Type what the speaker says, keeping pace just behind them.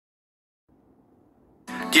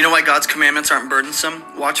Do you know why God's commandments aren't burdensome?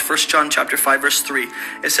 Watch 1 John chapter 5, verse 3.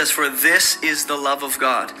 It says, "For this is the love of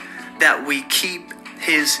God, that we keep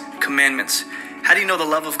his commandments." How do you know the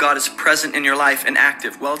love of God is present in your life and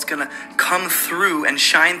active? Well, it's going to come through and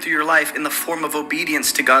shine through your life in the form of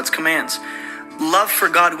obedience to God's commands. Love for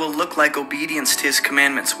God will look like obedience to his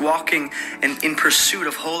commandments, walking in pursuit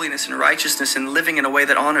of holiness and righteousness and living in a way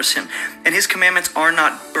that honors him. And his commandments are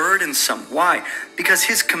not burdensome. Why? Because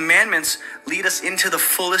his commandments lead us into the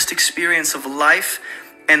fullest experience of life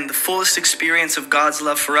and the fullest experience of God's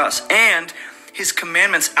love for us. And his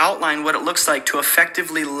commandments outline what it looks like to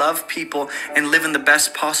effectively love people and live in the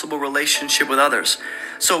best possible relationship with others.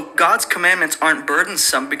 So God's commandments aren't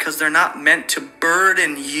burdensome because they're not meant to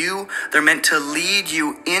burden you. They're meant to lead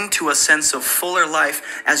you into a sense of fuller life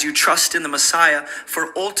as you trust in the Messiah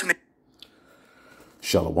for ultimate.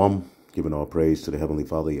 Shalom. Giving all praise to the Heavenly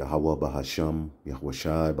Father, Yahweh Bahasham, Yahweh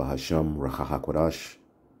Shai Bahasham, Rahahakwadash.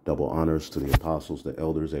 Double honors to the apostles, the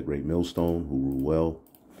elders at Great Millstone who rule well.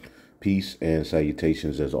 Peace and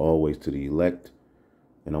salutations as always to the elect.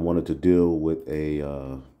 And I wanted to deal with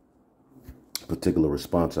a particular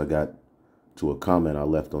response I got to a comment I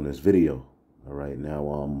left on this video. All right. Now,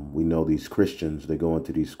 we know these Christians, they go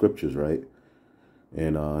into these scriptures, right?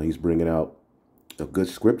 And he's bringing out a good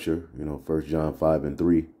scripture, 1 John 5 and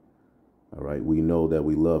 3. All right. We know that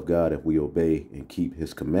we love God if we obey and keep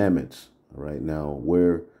his commandments. All right. Now,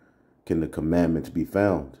 where can the commandments be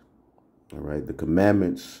found? All right. The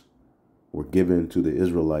commandments were given to the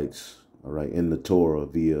Israelites, all right, in the Torah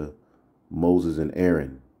via Moses and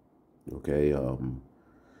Aaron. Okay.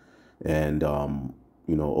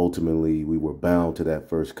 Ultimately we were bound to that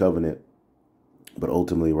first covenant. But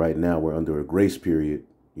ultimately right now we're under a grace period,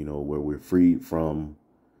 where we're freed from,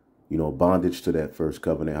 bondage to that first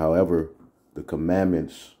covenant. However, the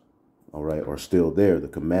commandments, all right, are still there. The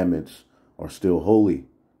commandments are still holy.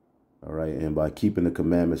 All right. And by keeping the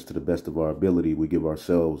commandments to the best of our ability, we give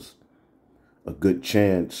ourselves a good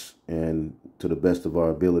chance, and to the best of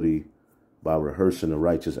our ability, by rehearsing the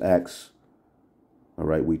righteous acts, all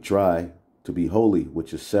right, we try to be holy,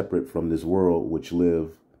 which is separate from this world, which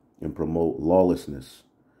live and promote lawlessness.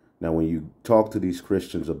 Now, when you talk to these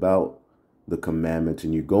Christians about the commandments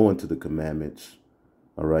and you go into the commandments,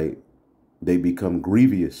 all right, they become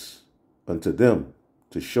grievous unto them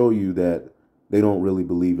to show you that they don't really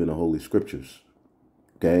believe in the Holy Scriptures.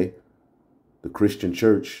 Okay? The Christian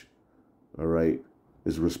church, all right,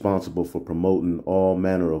 is responsible for promoting all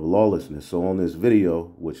manner of lawlessness. So on this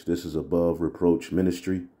video, which this is above reproach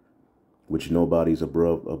ministry, which nobody's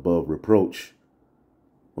above reproach.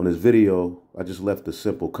 On this video, I just left a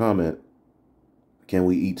simple comment. Can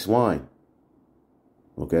we eat swine?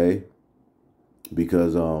 Okay.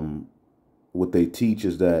 Because what they teach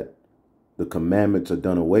is that the commandments are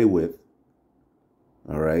done away with.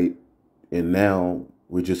 All right. And now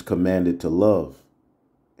we're just commanded to love.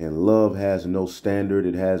 And love has no standard.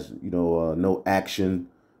 It has, no action.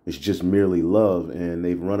 It's just merely love. And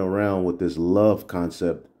they've run around with this love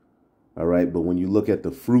concept. All right. But when you look at the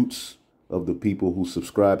fruits of the people who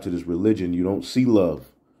subscribe to this religion, you don't see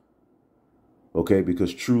love. OK,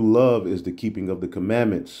 because true love is the keeping of the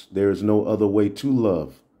commandments. There is no other way to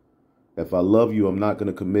love. If I love you, I'm not going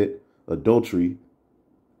to commit adultery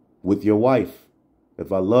with your wife.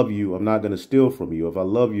 If I love you, I'm not going to steal from you. If I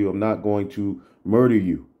love you, I'm not going to murder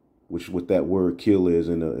you, which is what that word kill is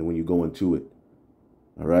when you go into it.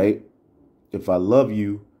 All right. If I love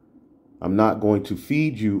you, I'm not going to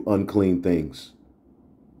feed you unclean things.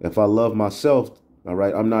 If I love myself, all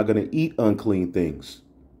right, I'm not going to eat unclean things.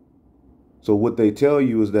 So what they tell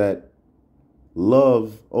you is that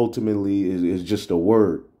love ultimately is just a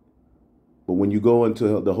word. But when you go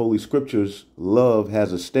into the Holy Scriptures, love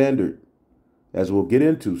has a standard, as we'll get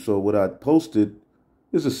into. So what I posted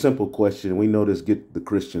is a simple question. We know this get the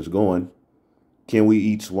Christians going. Can we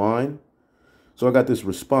eat swine? So I got this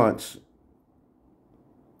response.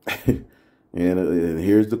 and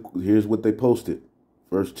here's what they posted.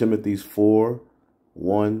 1 Timothy 4,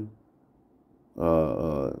 1,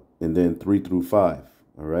 and then 3 through 5.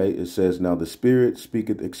 All right. It says, "Now the Spirit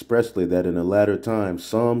speaketh expressly that in the latter time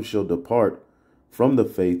some shall depart from the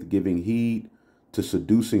faith, giving heed to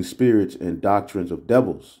seducing spirits and doctrines of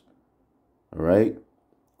devils." All right.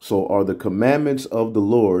 So are the commandments of the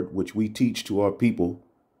Lord, which we teach to our people.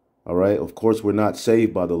 All right. Of course, we're not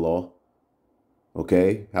saved by the law.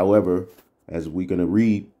 OK. However, as we're going to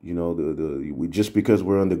read, just because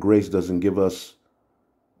we're under grace doesn't give us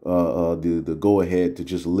the go ahead to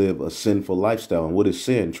just live a sinful lifestyle. And what is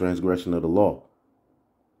sin? Transgression of the law.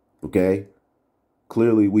 OK.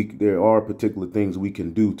 Clearly, there are particular things we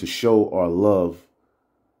can do to show our love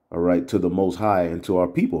all right, to the Most High and to our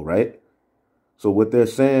people, right? So what they're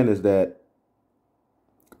saying is that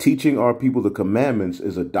teaching our people the commandments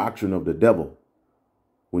is a doctrine of the devil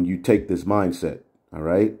when you take this mindset, all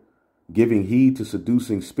right? Giving heed to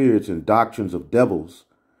seducing spirits and doctrines of devils,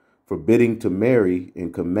 forbidding to marry,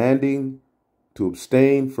 and commanding to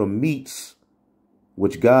abstain from meats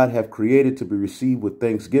which God hath created to be received with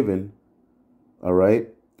thanksgiving, all right,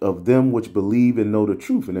 of them which believe and know the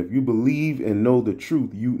truth. And if you believe and know the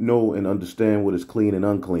truth, you know and understand what is clean and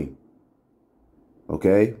unclean,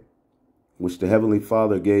 okay, which the Heavenly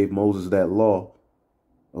Father gave Moses that law,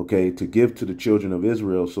 okay, to give to the children of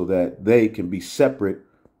Israel so that they can be separate,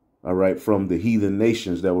 all right, from the heathen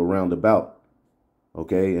nations that were round about,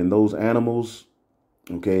 okay, and those animals,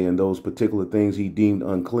 okay, and those particular things he deemed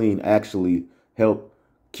unclean actually help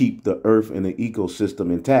keep the earth and the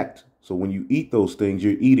ecosystem intact. So when you eat those things,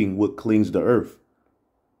 you're eating what cleans the earth.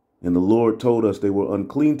 And the Lord told us they were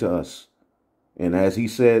unclean to us. And as he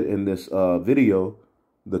said in this video,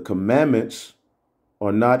 the commandments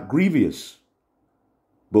are not grievous.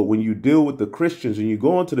 But when you deal with the Christians and you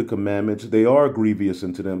go into the commandments, they are grievous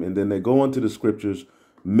into them. And then they go into the scriptures,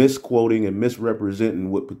 misquoting and misrepresenting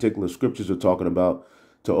what particular scriptures are talking about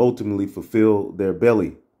to ultimately fulfill their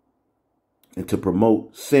belly and to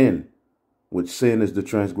promote sin, which sin is the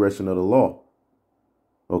transgression of the law.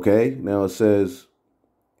 Okay, now it says,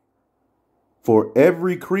 for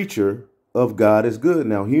every creature of God is good.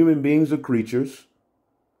 Now, human beings are creatures,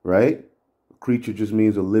 right? Creature just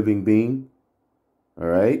means a living being. All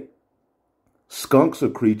right. Skunks are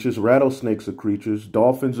creatures. Rattlesnakes are creatures.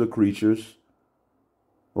 Dolphins are creatures.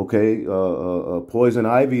 Okay. Poison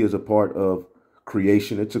ivy is a part of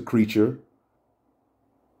creation. It's a creature.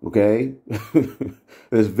 Okay.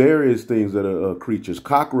 There's various things that are creatures.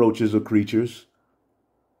 Cockroaches are creatures.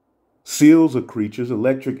 Seals are creatures.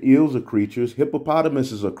 Electric eels are creatures.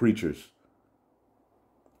 Hippopotamuses are creatures.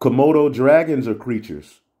 Komodo dragons are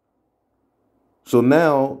creatures. So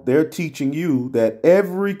now they're teaching you that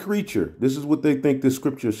every creature, this is what they think the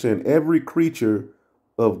scripture is saying, every creature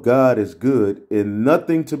of God is good and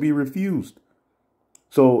nothing to be refused.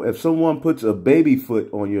 So if someone puts a baby foot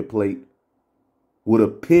on your plate with a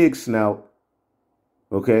pig snout,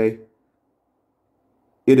 okay,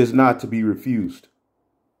 it is not to be refused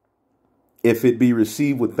if it be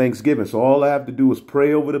received with thanksgiving. So all I have to do is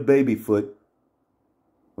pray over the baby foot,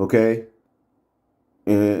 okay,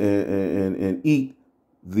 and eat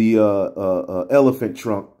the elephant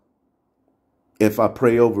trunk if I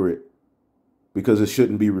pray over it, because it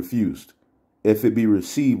shouldn't be refused if it be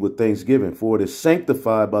received with thanksgiving, for it is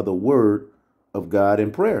sanctified by the word of God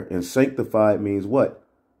in prayer. And sanctified means what?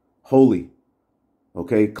 Holy,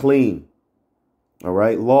 okay, clean, all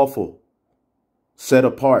right, lawful, set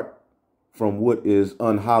apart from what is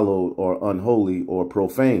unhallowed or unholy or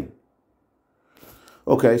profane.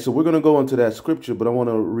 Okay, so we're going to go into that scripture, but I want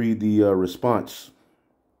to read the response.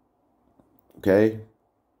 Okay,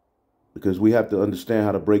 because we have to understand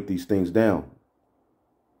how to break these things down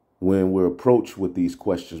when we're approached with these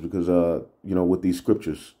questions, because, with these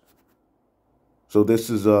scriptures. So this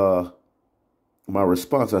is my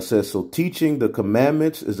response. I said, so teaching the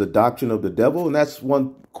commandments is a doctrine of the devil. And that's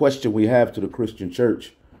one question we have to the Christian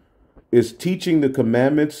church. Is teaching the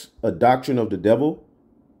commandments a doctrine of the devil?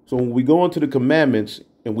 So when we go into the commandments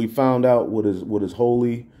and we found out what is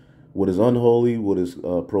holy, what is unholy, what is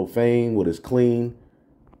profane, what is clean,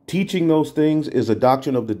 teaching those things is a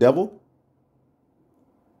doctrine of the devil.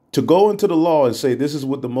 To go into the law and say this is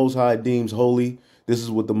what the Most High deems holy, this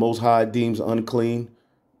is what the Most High deems unclean,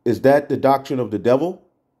 is that the doctrine of the devil?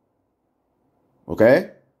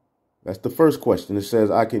 Okay, that's the first question. It says,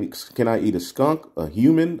 can I eat a skunk, a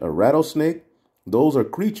human, a rattlesnake? Those are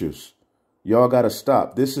creatures. Y'all got to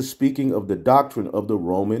stop. This is speaking of the doctrine of the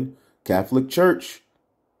Roman Catholic Church,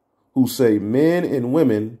 who say men and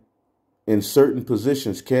women in certain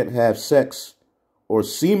positions can't have sex or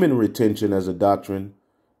semen retention as a doctrine.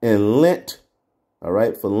 And Lent, all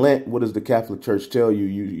right, for Lent, what does the Catholic Church tell you?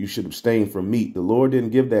 You should abstain from meat. The Lord didn't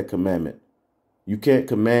give that commandment. You can't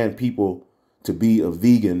command people to be a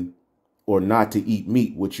vegan or not to eat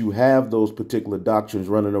meat, which you have those particular doctrines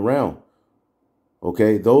running around.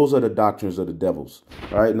 Okay, those are the doctrines of the devils.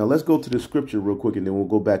 All right, now let's go to the scripture real quick, and then we'll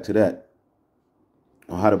go back to that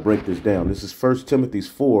on how to break this down. This is 1 Timothy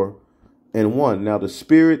 4:1. Now the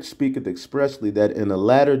Spirit speaketh expressly that in the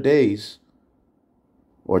latter days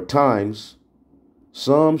or times,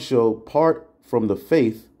 some shall depart from the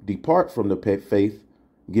faith,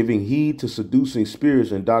 giving heed to seducing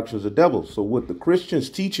spirits and doctrines of devils. So what the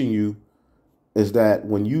Christians teaching you is that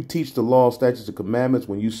when you teach the law, statutes, and commandments,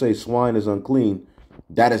 when you say swine is unclean,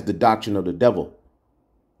 that is the doctrine of the devil.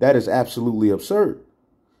 That is absolutely absurd.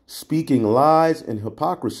 Speaking lies and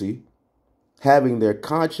hypocrisy, having their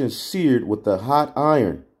conscience seared with a hot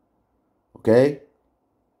iron. Okay?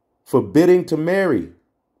 Forbidding to marry.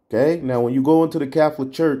 Okay? Now, when you go into the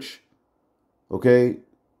Catholic Church, okay,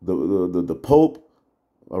 the Pope,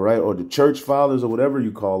 all right, or the church fathers or whatever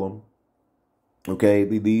you call them, okay,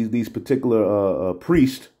 these particular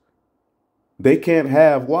priests, they can't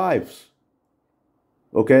have wives.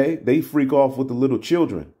 Okay? They freak off with the little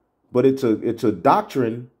children. But it's a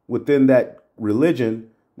doctrine within that religion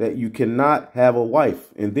that you cannot have a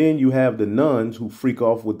wife. And then you have the nuns who freak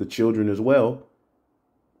off with the children as well.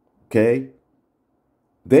 Okay?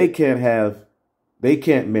 They can't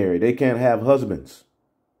marry. They can't have husbands.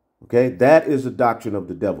 Okay? That is the doctrine of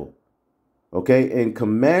the devil. Okay? And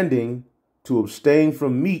commanding to abstain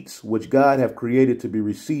from meats which God have created to be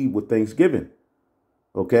received with thanksgiving.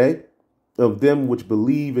 Okay? Of them which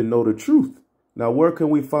believe and know the truth. Now, where can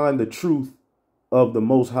we find the truth of the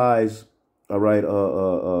Most High's, all right,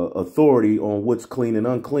 authority on what's clean and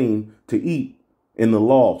unclean to eat in the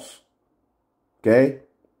laws? Okay?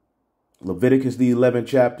 Leviticus, the 11th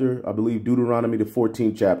chapter, I believe Deuteronomy, the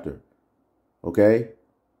 14th chapter. Okay?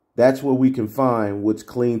 That's where we can find what's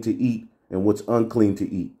clean to eat and what's unclean to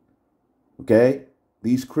eat. Okay?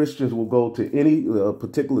 These Christians will go to any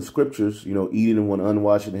particular scriptures, you know, eating with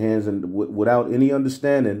unwashed hands and without any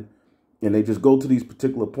understanding. And they just go to these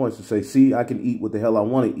particular points and say, see, I can eat what the hell I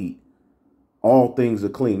want to eat. All things are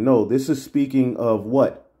clean. No, this is speaking of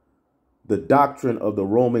what? The doctrine of the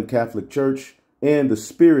Roman Catholic Church and the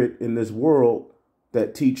spirit in this world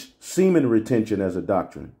that teach semen retention as a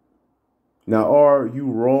doctrine. Now, are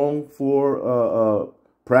you wrong for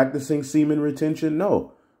practicing semen retention?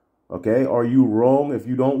 No. Okay. Are you wrong if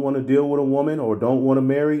you don't want to deal with a woman or don't want to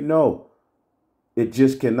marry? No. It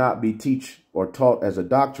just cannot be teach or taught as a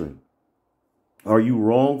doctrine. Are you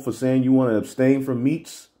wrong for saying you want to abstain from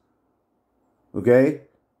meats? Okay?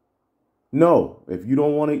 No. If you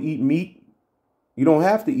don't want to eat meat, you don't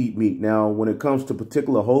have to eat meat. Now, when it comes to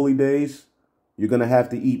particular holy days, you're going to have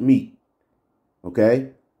to eat meat.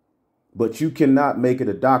 Okay? But you cannot make it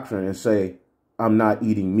a doctrine and say, I'm not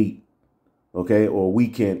eating meat. Okay? Or we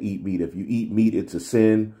can't eat meat. If you eat meat, it's a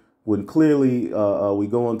sin. When clearly we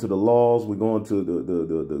go into the laws, we go into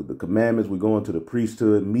the commandments, we go into the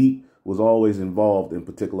priesthood, meat was always involved in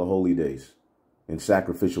particular holy days and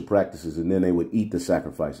sacrificial practices, and then they would eat the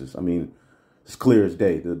sacrifices. I mean, it's clear as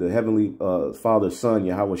day. The Heavenly Father's Son,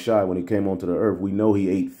 Yahweh Shai, when he came onto the earth, we know he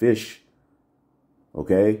ate fish.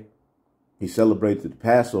 Okay? He celebrated the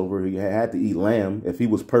Passover. He had to eat lamb. If he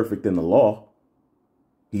was perfect in the law,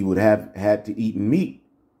 he would have had to eat meat.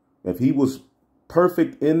 If he was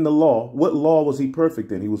perfect in the law, what law was he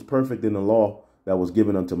perfect in? He was perfect in the law that was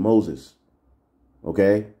given unto Moses.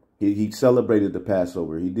 Okay? He celebrated the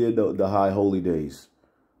Passover. He did the high holy days.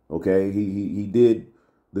 Okay? He did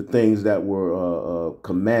the things that were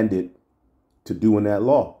commanded to do in that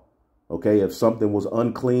law. Okay? If something was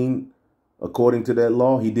unclean according to that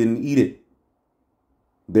law, he didn't eat it.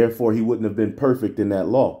 Therefore, he wouldn't have been perfect in that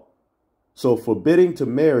law. So forbidding to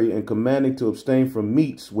marry and commanding to abstain from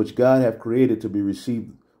meats which God hath created to be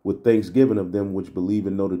received with thanksgiving of them which believe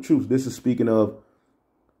and know the truth. This is speaking of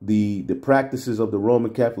the practices of the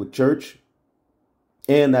Roman Catholic Church.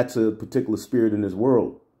 And that's a particular spirit in this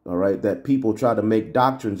world. All right. That people try to make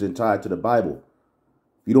doctrines and tie it to the Bible.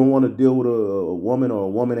 If you don't want to deal with a woman, or a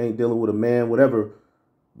woman ain't dealing with a man, whatever,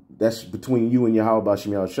 that's between you and Yahweh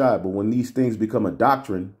Bashim Yahushai. But when these things become a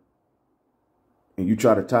doctrine and you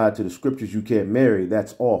try to tie it to the scriptures, you can't marry,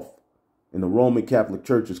 that's off. And the Roman Catholic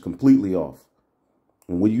Church is completely off.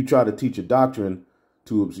 And when you try to teach a doctrine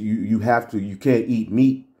to you can't eat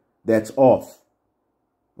meat, that's off.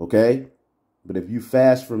 Okay? But if you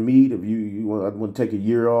fast from meat, if you want to take a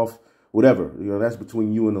year off, whatever, that's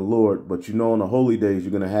between you and the Lord. But on the holy days,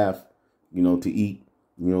 you're going to have, to eat,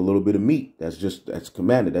 a little bit of meat. That's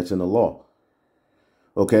commanded. That's in the law.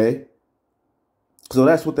 Okay? So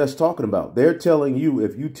that's what that's talking about. They're telling you,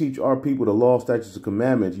 if you teach our people the law, statutes, and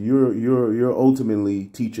commandments, you're ultimately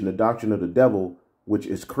teaching the doctrine of the devil, which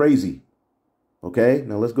is crazy. Okay?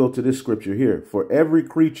 Now let's go to this scripture here. For every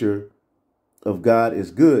creature of God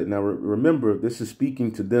is good. Now remember, this is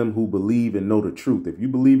speaking to them who believe and know the truth. If you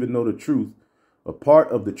believe and know the truth, a part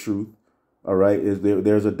of the truth, all right, is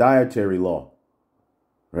there's a dietary law,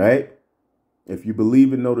 right? If you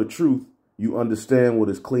believe and know the truth, you understand what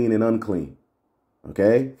is clean and unclean.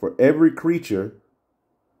 Okay? For every creature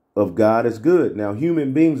of God is good. Now,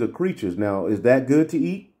 human beings are creatures. Now, is that good to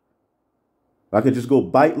eat? I could just go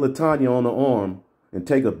bite Latanya on the arm and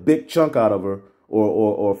take a big chunk out of her,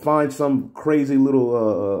 or find some crazy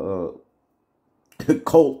little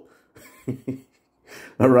cult,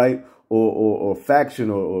 all right, or faction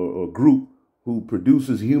or group who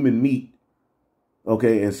produces human meat,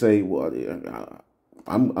 okay, and say, well,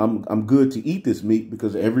 I'm good to eat this meat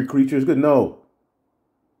because every creature is good. No,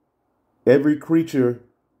 every creature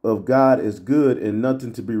of God is good and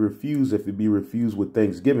nothing to be refused if it be refused with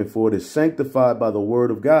thanksgiving, for it is sanctified by the word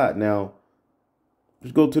of God. Now,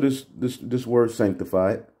 let's go to this word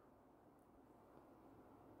sanctified.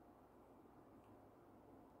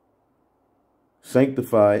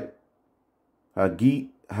 Sanctified,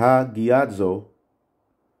 hagiadzo,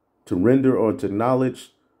 to render or to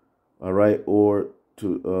acknowledge, all right, or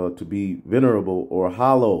to be venerable, or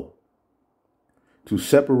hallow, to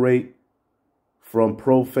separate from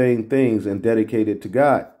profane things and dedicate it to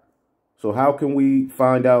God. So how can we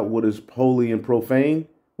find out what is holy and profane?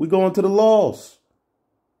 We go into the laws,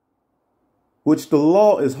 which the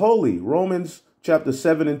law is holy. Romans chapter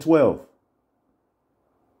 7 and 12.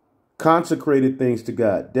 Consecrated things to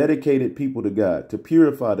God, dedicated people to God, to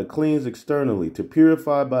purify, to cleanse externally, to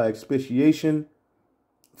purify by expiation,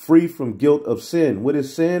 free from guilt of sin. What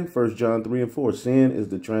is sin? 1 John 3 and 4. Sin is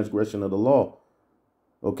the transgression of the law.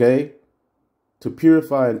 Okay? To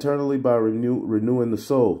purify internally by renewing the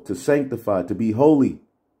soul, to sanctify, to be holy,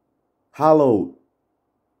 hallowed.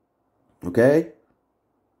 Okay?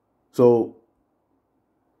 So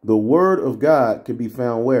the word of God can be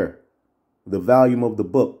found where? The volume of the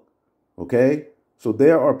book. Okay? So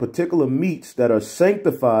there are particular meats that are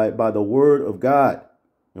sanctified by the word of God.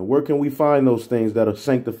 And where can we find those things that are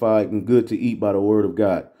sanctified and good to eat by the word of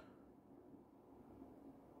God?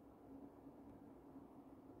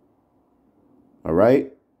 All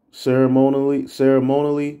right?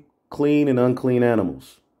 Ceremonially clean and unclean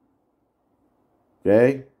animals.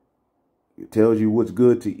 Okay? It tells you what's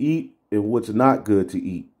good to eat and what's not good to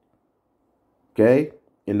eat. Okay?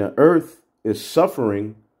 And the earth is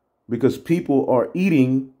suffering because people are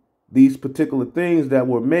eating these particular things that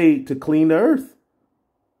were made to clean the earth.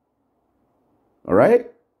 All right?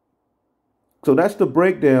 So that's the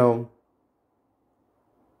breakdown,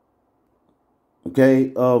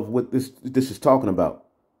 okay, of what this is talking about.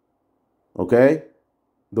 Okay?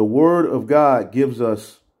 The word of God gives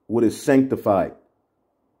us what is sanctified,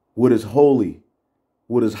 what is holy,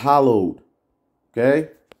 what is hallowed.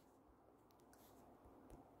 Okay?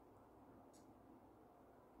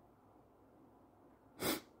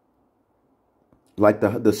 Like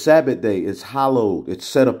the Sabbath day is hallowed. It's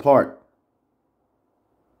set apart.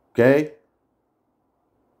 Okay?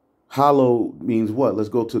 Hallowed means what? Let's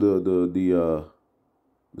go to the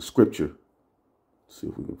scripture. Let's see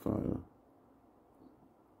if we can find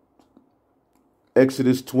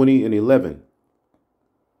Exodus 20 and 11.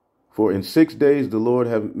 For in 6 days the Lord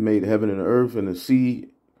have made heaven and earth and the sea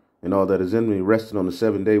and all that is in me, rested on the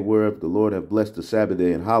seventh day, whereof the Lord have blessed the Sabbath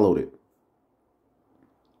day and hallowed it.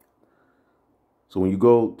 So when you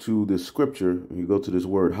go to this scripture, you go to this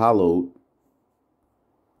word hallowed,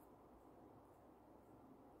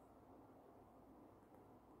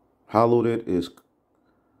 hallowed it is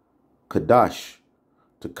kadash,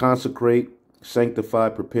 to consecrate, sanctify,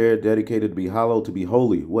 prepare, dedicated, to be hallowed, to be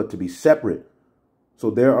holy. What? To be separate.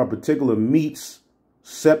 So there are particular meats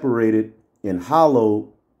separated and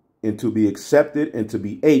hallowed and to be accepted and to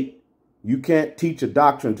be ate. You can't teach a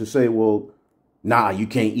doctrine to say, well, nah, you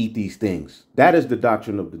can't eat these things. That is the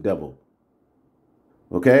doctrine of the devil.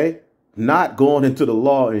 Okay? Not going into the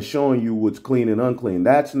law and showing you what's clean and unclean.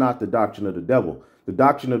 That's not the doctrine of the devil. The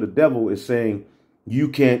doctrine of the devil is saying you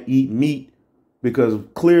can't eat meat because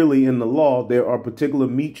clearly in the law, there are particular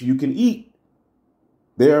meats you can eat.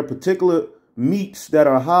 There are particular meats that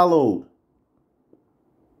are hallowed.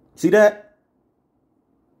 See that?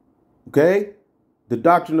 Okay? The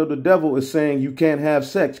doctrine of the devil is saying you can't have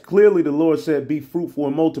sex. Clearly, the Lord said, be fruitful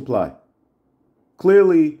and multiply.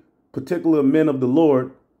 Clearly, particular men of the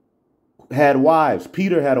Lord had wives.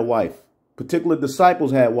 Peter had a wife. Particular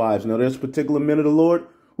disciples had wives. Now, there's particular men of the Lord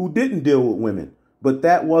who didn't deal with women. But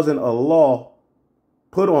that wasn't a law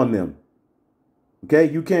put on them. Okay?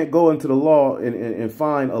 You can't go into the law and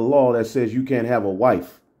find a law that says you can't have a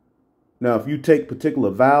wife. Now, if you take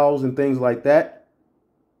particular vows and things like that,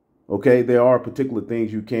 okay, there are particular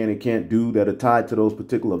things you can and can't do that are tied to those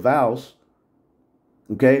particular vows.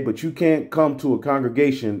 Okay, but you can't come to a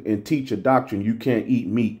congregation and teach a doctrine you can't eat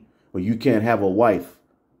meat or you can't have a wife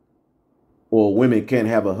or women can't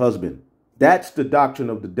have a husband. That's the doctrine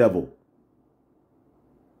of the devil.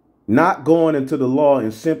 Not going into the law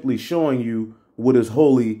and simply showing you what is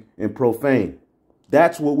holy and profane.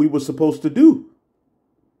 That's what we were supposed to do.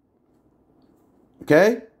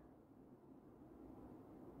 Okay?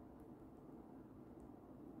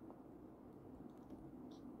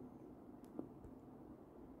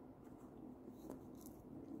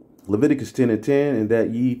 Leviticus 10 and 10, and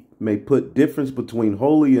that ye may put difference between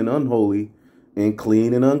holy and unholy, and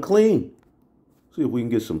clean and unclean. See if we can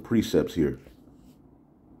get some precepts here.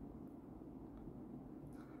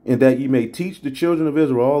 And that ye may teach the children of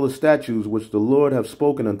Israel all the statutes which the Lord hath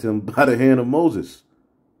spoken unto him by the hand of Moses.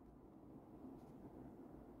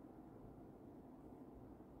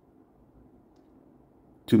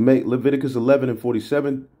 To make Leviticus 11 and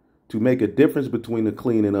 47, to make a difference between the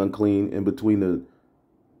clean and unclean, and between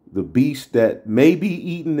the beast that may be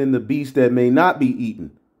eaten and the beast that may not be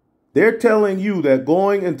eaten. They're telling you that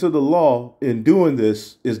going into the law and doing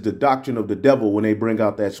this is the doctrine of the devil when they bring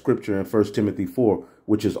out that scripture in 1 Timothy 4,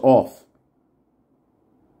 which is off.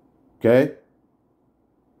 Okay?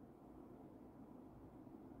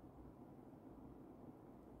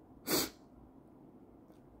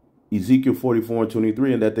 Ezekiel 44 and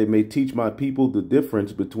 23, and that they may teach my people the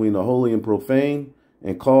difference between the holy and profane,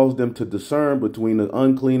 and cause them to discern between the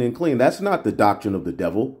unclean and clean. That's not the doctrine of the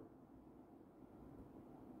devil.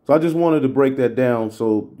 So I just wanted to break that down.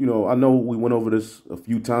 So, I know we went over this a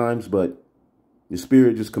few times, but the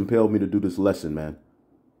Spirit just compelled me to do this lesson, man.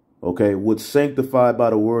 Okay, what's sanctified by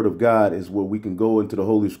the word of God is where we can go into the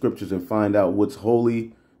Holy Scriptures and find out what's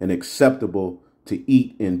holy and acceptable to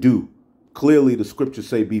eat and do. Clearly, the scriptures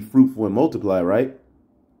say be fruitful and multiply, right?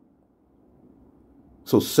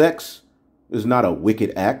 So sex is not a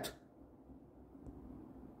wicked act.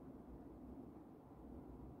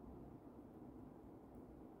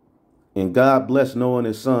 And God blessed Noah and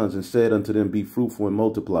his sons and said unto them, be fruitful and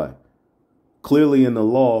multiply. Clearly in the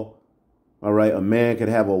law, all right, a man could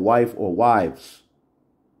have a wife or wives.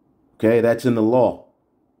 Okay, that's in the law.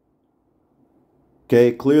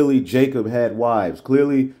 Okay, clearly Jacob had wives.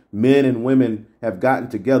 Clearly men and women have gotten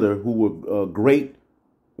together who were great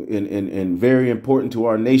and very important to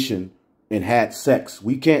our nation and had sex.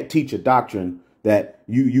 We can't teach a doctrine that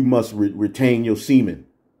you must retain your semen.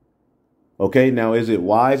 Okay, now is it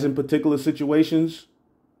wise in particular situations?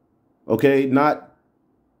 Okay, not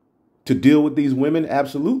to deal with these women?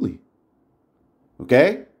 Absolutely.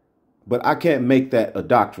 Okay, but I can't make that a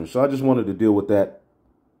doctrine. So I just wanted to deal with that.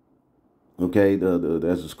 Okay,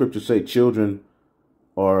 as the scriptures say, children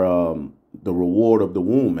are the reward of the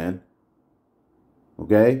womb, man.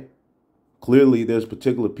 Okay, clearly there's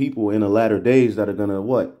particular people in the latter days that are going to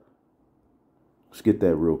what? Let's get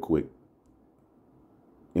that real quick.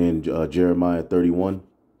 In Jeremiah 31.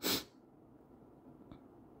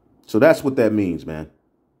 So that's what that means, man.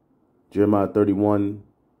 Jeremiah 31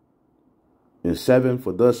 and 7.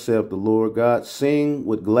 For thus saith the Lord God, sing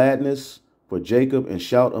with gladness for Jacob and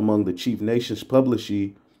shout among the chief nations. Publish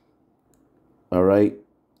ye. All right.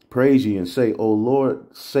 Praise ye and say, O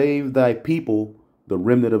Lord, save thy people, the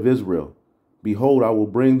remnant of Israel. Behold, I will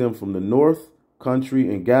bring them from the north country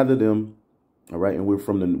and gather them. All right, and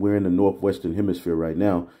we're in the northwestern hemisphere right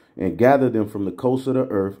now, and gather them from the coast of the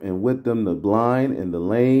earth, and with them the blind and the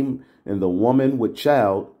lame and the woman with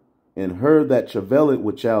child, and her that travaileth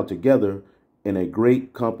with child together, and a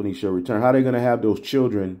great company shall return. How are they going to have those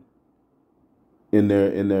children in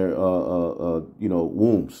their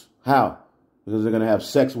wombs? How? Because they're going to have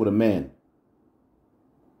sex with a man.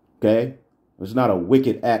 Okay, it's not a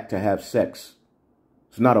wicked act to have sex.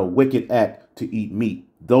 It's not a wicked act to eat meat.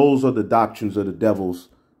 Those are the doctrines of the devils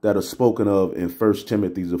that are spoken of in 1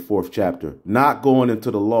 Timothy, the 4th chapter. Not going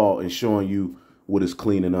into the law and showing you what is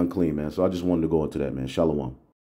clean and unclean, man. So I just wanted to go into that, man. Shalom.